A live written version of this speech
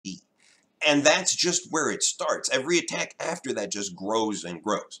And that's just where it starts. Every attack after that just grows and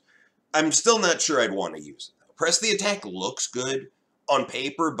grows. I'm still not sure I'd want to use it. Press the attack looks good on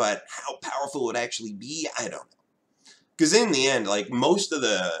paper, but how powerful it would actually be, I don't know. Because in the end, like, most of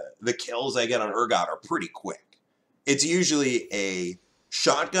the kills I get on Urgot are pretty quick. It's usually a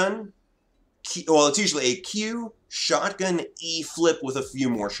shotgun, it's usually a Q, shotgun, E flip with a few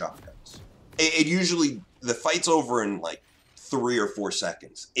more shotguns. It usually, the fight's over in like 3 or 4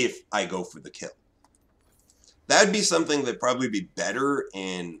 seconds if I go for the kill. That'd be something that'd probably be better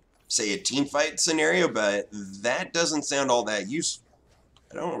in, say, a team fight scenario, but that doesn't sound all that useful.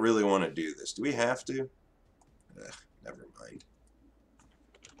 I don't really want to do this. Do we have to? Ugh, never mind.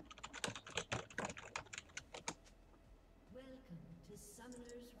 Welcome to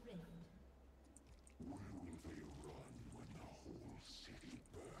Summoner's Rift. Where will they run when the whole city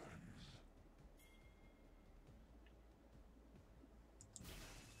burns?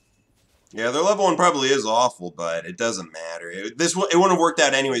 Yeah, their level 1 probably is awful, but it doesn't matter. It wouldn't have worked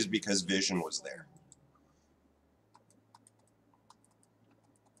out anyways because Vision was there.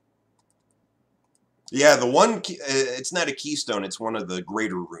 Yeah, the one, it's not a keystone, it's one of the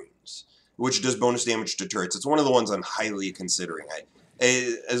greater runes, which does bonus damage to turrets. It's one of the ones I'm highly considering.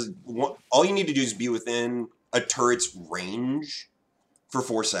 All you need to do is be within a turret's range for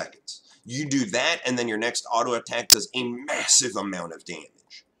 4 seconds. You do that, and then your next auto attack does a massive amount of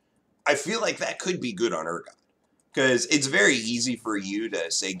damage. I feel like that could be good on Urgot, because it's very easy for you to,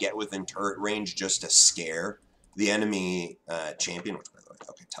 say, get within turret range just to scare the enemy champion, which, by the way,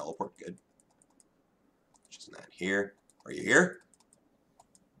 okay, teleport, good. She's not here. Are you here?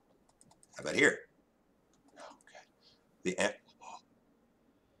 How about here? Okay.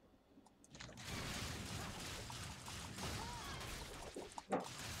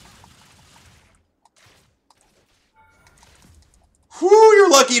 Whew,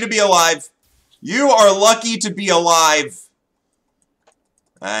 you're lucky to be alive. You are lucky to be alive.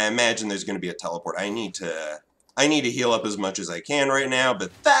 I imagine there's going to be a teleport. I need to heal up as much as I can right now,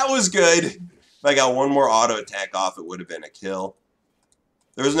 but that was good. If I got one more auto attack off, it would have been a kill.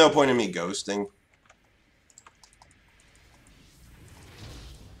 There was no point in me ghosting.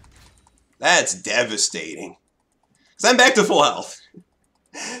 That's devastating. Because I'm back to full health.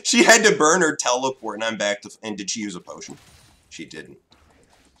 She had to burn her teleport, and I'm back to... And did she use a potion? She didn't.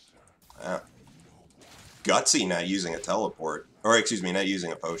 Wow. Gutsy not using a teleport. Or, excuse me, not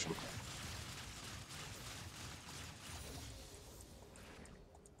using a potion.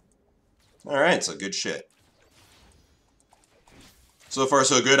 Alright, so good shit. So far,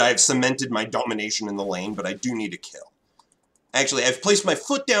 so good. I've cemented my domination in the lane, but I do need a kill. Actually, I've placed my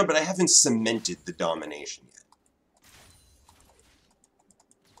foot down, but I haven't cemented the domination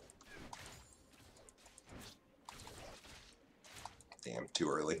yet. Damn, too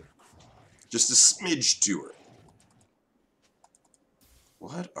early. Just a smidge too early.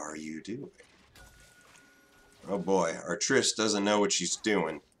 What are you doing? Oh boy, our Triss doesn't know what she's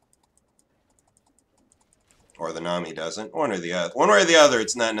doing. Or the Nami doesn't. One or the other. One way or the other,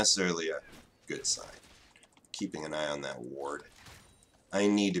 it's not necessarily a good sign. Keeping an eye on that ward. I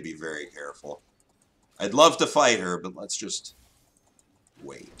need to be very careful. I'd love to fight her, but let's just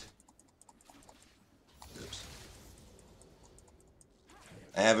wait. Oops.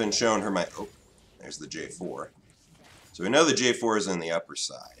 I haven't shown her my... Oh, there's the J4. So we know the J4 is in the upper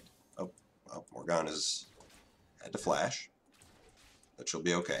side. Oh, well, Morgana's had to flash. But she'll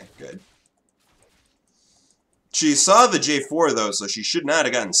be okay. Good. She saw the J4, though, so she should not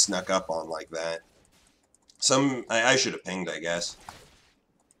have gotten snuck up on like that. I should have pinged, I guess.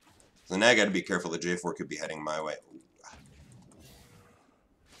 So now I gotta be careful. The J4 could be heading my way. Ooh.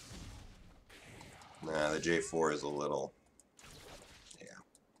 Nah, the J4 is a little... Yeah.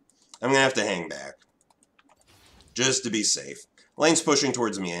 I'm gonna have to hang back. Just to be safe. Lane's pushing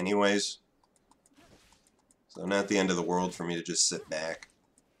towards me anyways. So not the end of the world for me to just sit back.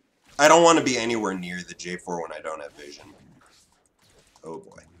 I don't want to be anywhere near the J4 when I don't have vision. Oh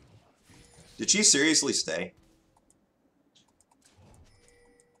boy. Did she seriously stay?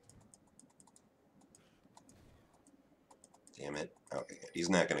 Damn it. Okay, he's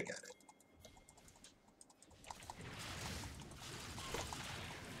not gonna get it.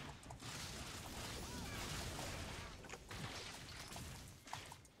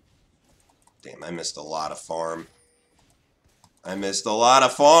 Damn, I missed a lot of farm. I missed a lot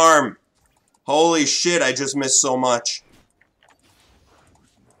of farm! Holy shit, I just missed so much.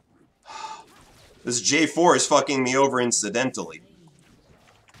 This J4 is fucking me over incidentally.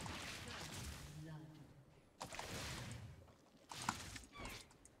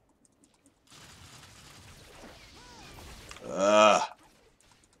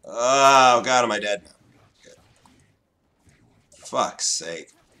 Oh, God, am I dead now? Good. Fuck's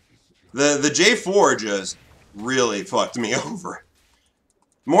sake. The J4 just really fucked me over.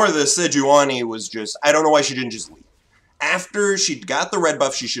 More of the Sejuani was just... I don't know why she didn't just leave. After she got the red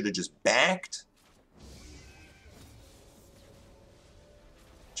buff, she should have just backed.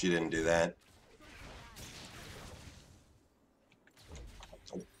 She didn't do that.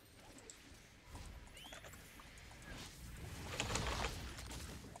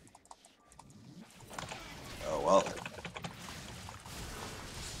 Oh, well then.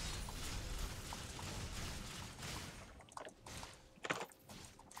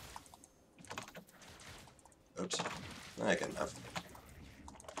 Oops. Good enough.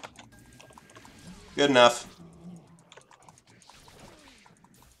 Good enough.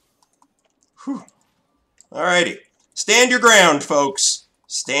 Whew. Alrighty. Stand your ground, folks.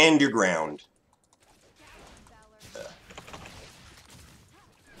 Stand your ground.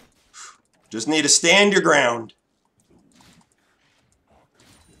 Just need to stand your ground.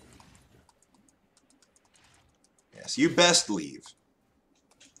 Yes, you best leave.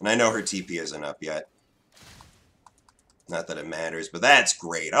 And I know her TP isn't up yet. Not that it matters, but that's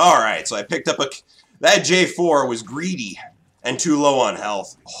great. Alright, so I picked up a... That J4 was greedy and too low on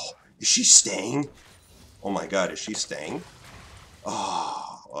health. Oh, is she staying? Oh my god, is she staying?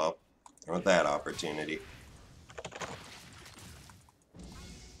 Oh, well, with that opportunity.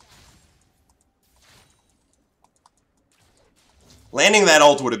 Landing that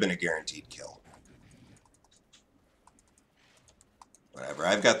ult would have been a guaranteed kill. Whatever,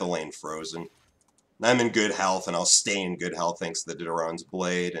 I've got the lane frozen. I'm in good health, and I'll stay in good health thanks to the Doran's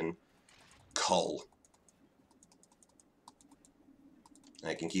Blade and Cull.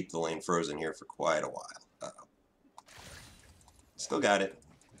 I can keep the lane frozen here for quite a while. Uh-oh. Still got it.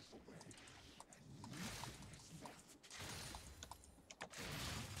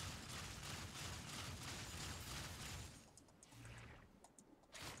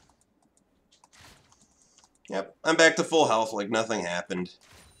 Yep, I'm back to full health like nothing happened.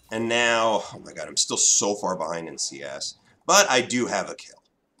 And now, oh my god, I'm still so far behind in CS. But I do have a kill.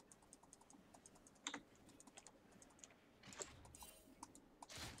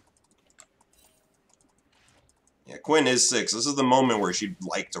 Yeah, Quinn is 6. This is the moment where she'd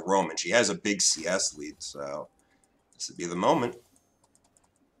like to roam, and she has a big CS lead, so this would be the moment.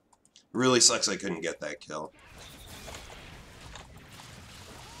 Really sucks I couldn't get that kill.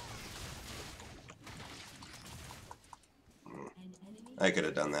 I could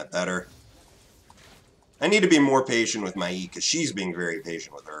have done that better. I need to be more patient with my E, because she's being very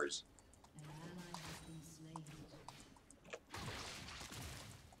patient with hers.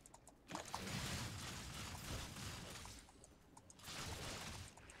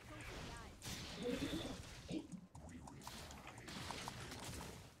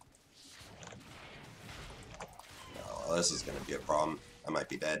 Oh, this is going to be a problem. I might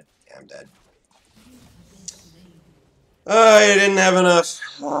be dead. Yeah, I'm dead. I didn't have enough.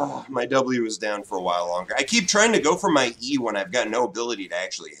 Oh, my W was down for a while longer. I keep trying to go for my E when I've got no ability to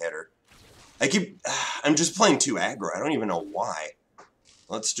actually hit her. I'm just playing too aggro. I don't even know why.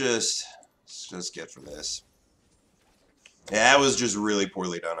 Let's just get for this. Yeah, that was just really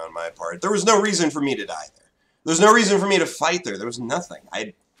poorly done on my part. There was no reason for me to die there. There's no reason for me to fight there. There was nothing.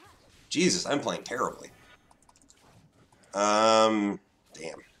 Jesus, I'm playing terribly. Damn.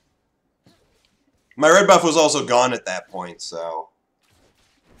 My red buff was also gone at that point, so...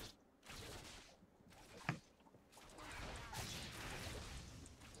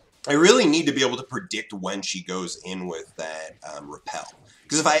 I really need to be able to predict when she goes in with that repel.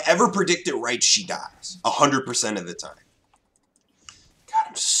 Because if I ever predict it right, she dies. 100% of the time. God,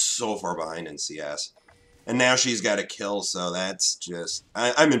 I'm so far behind in CS. And now she's got a kill, so that's just...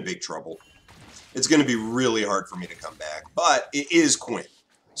 I'm in big trouble. It's going to be really hard for me to come back. But it is Quinn.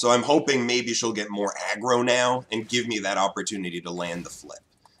 So I'm hoping maybe she'll get more aggro now and give me that opportunity to land the flip.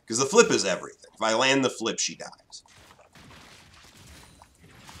 Because the flip is everything. If I land the flip, she dies.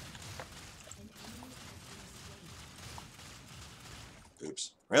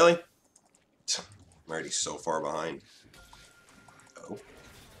 Oops. Really? I'm already so far behind. Oh.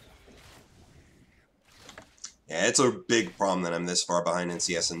 Yeah, it's a big problem that I'm this far behind in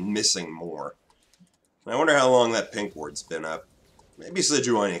CS and missing more. I wonder how long that pink ward's been up. Maybe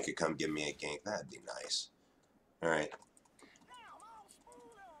Sejuani could come give me a gank. That'd be nice. Alright.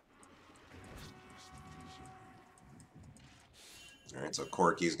 Alright, so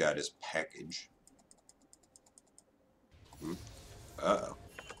Corky's got his package. Uh-oh.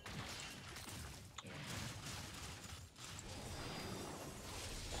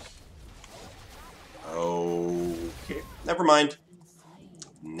 Okay. Never mind.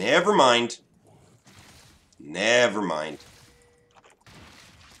 Never mind. Never mind.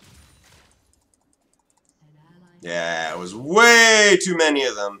 Yeah, it was way too many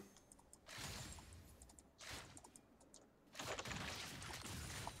of them.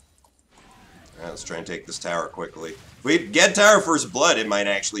 Alright, let's try and take this tower quickly. If we get Tower First Blood, it might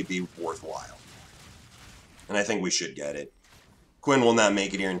actually be worthwhile. And I think we should get it. Quinn will not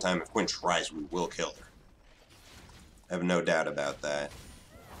make it here in time. If Quinn tries, we will kill her. I have no doubt about that.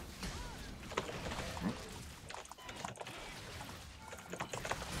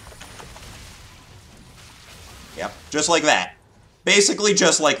 Yep, just like that. Basically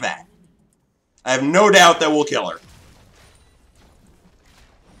just like that. I have no doubt that we'll kill her.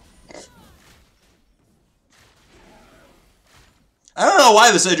 I don't know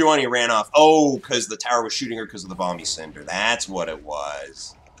why the Sejuani ran off. Oh, because the tower was shooting her because of the Bomby Cinder. That's what it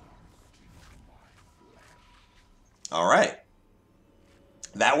was. Alright.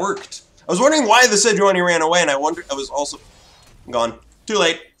 That worked. I was wondering why the Sejuani ran away, and I was also gone. Too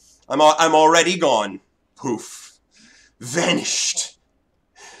late. I'm already gone. Poof. Vanished.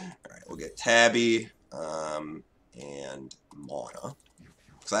 Alright, we'll get Tabby, and Mana.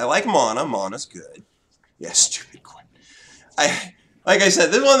 Because I like Mana. Mana's good. Yeah, stupid Quinn. Like I said,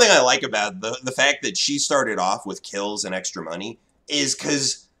 this is one thing I like about the fact that she started off with kills and extra money is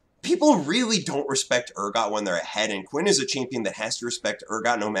because people really don't respect Urgot when they're ahead, and Quinn is a champion that has to respect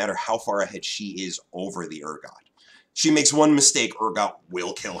Urgot no matter how far ahead she is over the Urgot. She makes one mistake, Urgot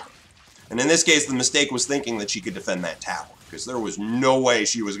will kill her. And in this case, the mistake was thinking that she could defend that tower, because there was no way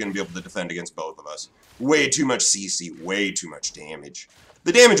she was going to be able to defend against both of us. Way too much CC, way too much damage.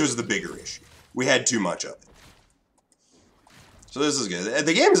 The damage was the bigger issue. We had too much of it. So this is good.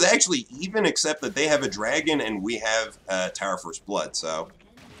 The game is actually even, except that they have a dragon and we have Tower First Blood, so...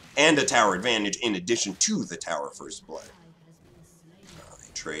 And a tower advantage in addition to the Tower First Blood. Oh, they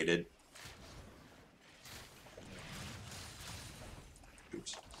traded.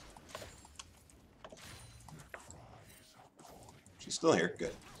 Oops. She's still here.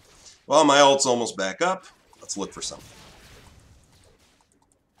 Good. Well, my ult's almost back up. Let's look for something.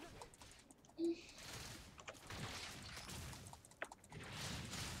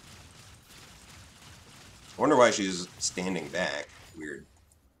 I wonder why she's standing back. Weird.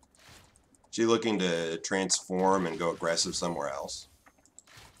 She looking to transform and go aggressive somewhere else?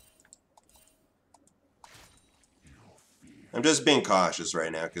 I'm just being cautious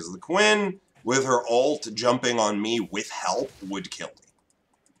right now, because the Quinn, with her ult jumping on me with help, would kill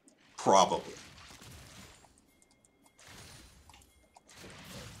me. Probably.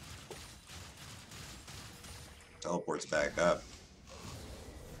 Teleports back up.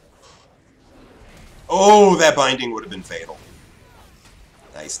 Oh, that binding would have been fatal.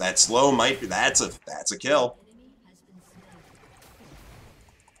 Nice. That slow might be. That's a kill.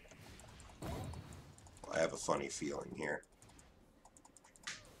 I have a funny feeling here.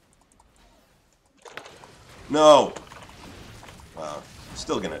 No. Well,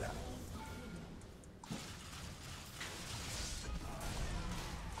 still gonna die.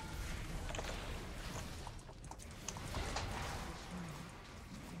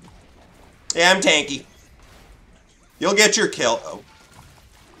 Yeah, I'm tanky. You'll get your kill. Oh.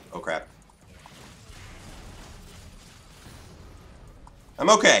 Oh, crap. I'm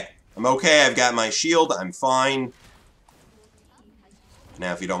okay. I'm okay. I've got my shield. I'm fine.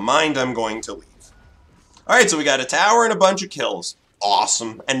 Now, if you don't mind, I'm going to leave. Alright, so we got a tower and a bunch of kills.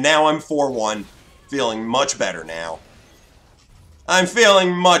 Awesome. And now I'm 4-1. Feeling much better now. I'm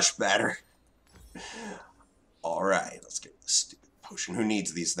feeling much better. Alright, let's get this stupid potion. Who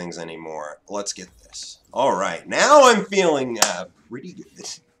needs these things anymore? Let's get this. Alright, now I'm feeling pretty good.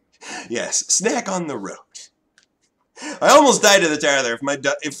 Yes, snack on the road. I almost died to the tower there.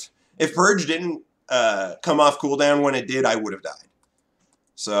 If Purge didn't come off cooldown when it did, I would have died.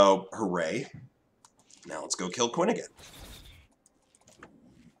 So, hooray. Now let's go kill Quinn again.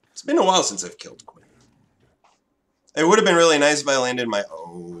 It's been a while since I've killed Quinn. It would have been really nice if I landed my...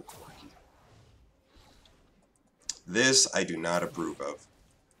 Oh, Quinn. This I do not approve of.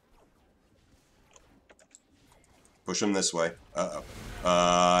 Push him this way.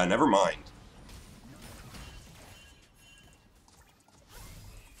 Uh-oh. Never mind.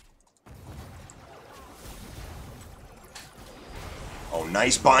 Oh,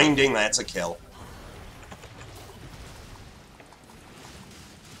 nice binding. That's a kill.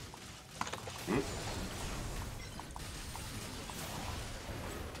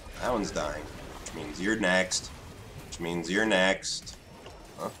 That one's dying. Which means you're next. Which means you're next.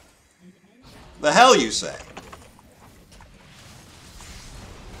 Huh? The hell you say?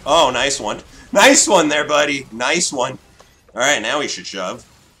 Oh, nice one. Nice one there, buddy. Nice one. Alright, now we should shove.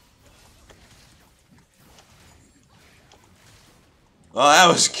 Well, that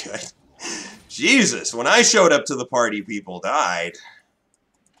was good. Jesus, when I showed up to the party, people died.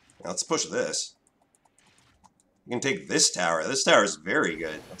 Now, let's push this. We can take this tower. This tower is very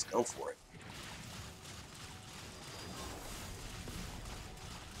good. Let's go for it.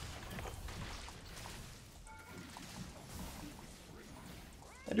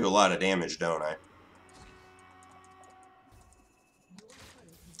 I do a lot of damage, don't I?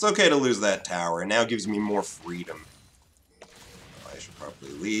 It's okay to lose that tower. It now gives me more freedom. I should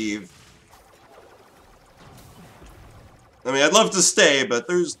probably leave. I mean, I'd love to stay, but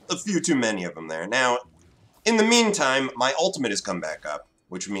there's a few too many of them there. Now, in the meantime, my ultimate has come back up,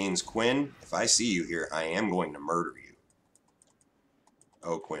 which means, Quinn, if I see you here, I am going to murder you.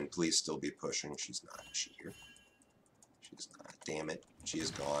 Oh, Quinn, please still be pushing. She's not. Is she here? She's not. Damn it. She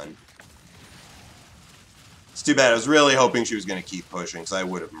is gone. It's too bad. I was really hoping she was going to keep pushing, because I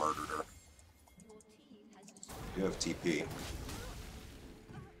would have murdered her. You have TP.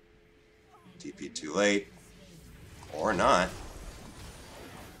 TP too late. Or not.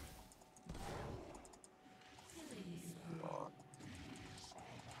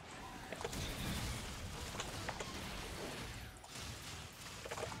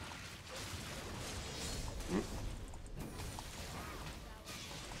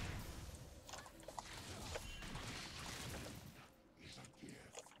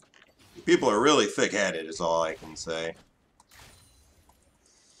 People are really thick-headed, is all I can say.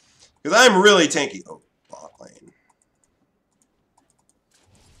 Because I'm really tanky. Oh, bot lane.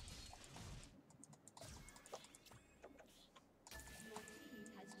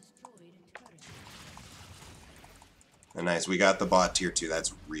 And nice, we got the bot tier 2.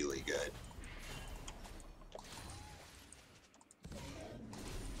 That's really good.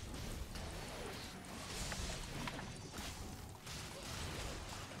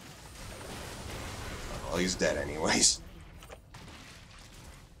 Well, he's dead anyways.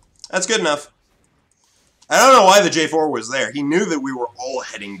 That's good enough. I don't know why the J4 was there. He knew that we were all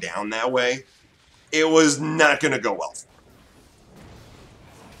heading down that way. It was not going to go well for him.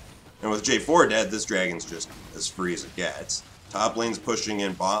 And with J4 dead, this dragon's just as free as it gets. Top lane's pushing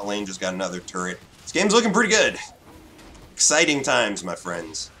in, bot lane just got another turret. This game's looking pretty good. Exciting times, my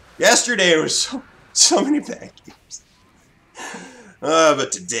friends. Yesterday it was so many bad games.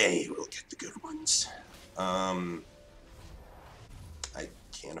 But today we'll get the good ones. I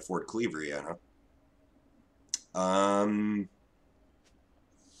can't afford Cleaver yet, huh?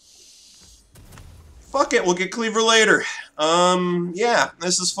 Fuck it, we'll get Cleaver later. Yeah,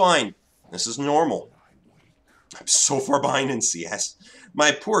 this is fine. This is normal. I'm so far behind in CS.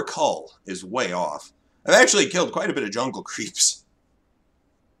 My poor cull is way off. I've actually killed quite a bit of jungle creeps.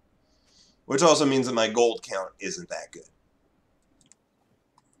 Which also means that my gold count isn't that good.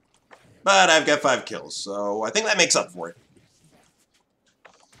 But I've got 5 kills, so I think that makes up for it.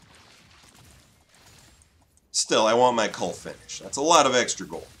 Still, I want my cull finish. That's a lot of extra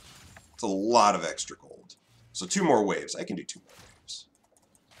gold. It's a lot of extra gold. So 2 more waves. I can do 2 more waves.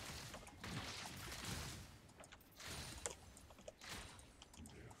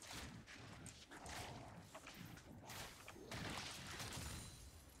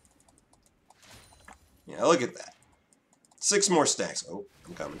 Yeah, look at that. 6 more stacks. Oh,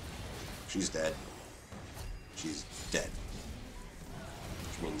 I'm coming. She's dead. She's dead.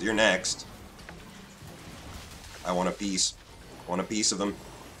 Which means you're next. I want a piece. I want a piece of him.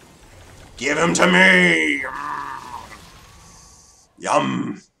 Give him to me!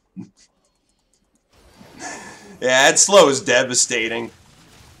 Yum! Yeah, that slow is devastating.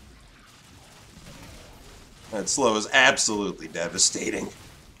 That slow is absolutely devastating.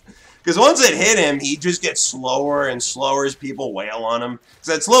 Because once it hit him, he just gets slower and slower as people wail on him. Because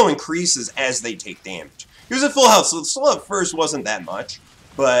that slow increases as they take damage. He was at full health, so the slow at first wasn't that much.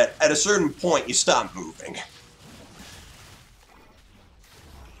 But at a certain point, you stop moving.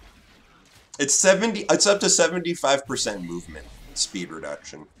 It's up to 75% movement speed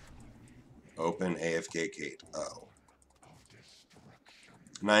reduction. Open AFK Kate. Oh.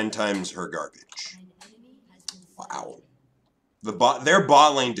 9 times her garbage. Wow. Their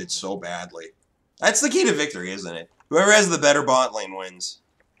bot lane did so badly. That's the key to victory, isn't it? Whoever has the better bot lane wins.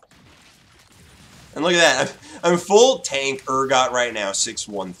 And look at that. I'm full tank Urgot right now,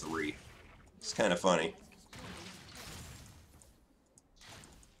 613. It's kind of funny.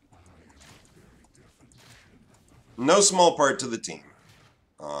 No small part to the team.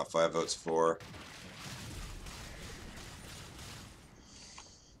 5 votes for.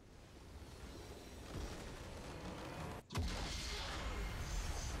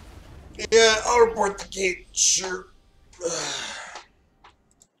 Yeah, I'll report the gate, sure.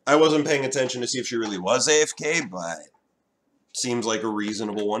 I wasn't paying attention to see if she really was AFK, but Seems like a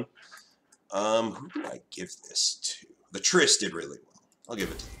reasonable one. Who do I give this to? The Triss did really well. I'll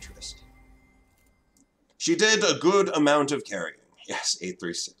give it to the Triss. She did a good amount of carrying. Yes,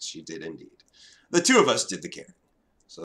 836, she did indeed. The two of us did the carrying.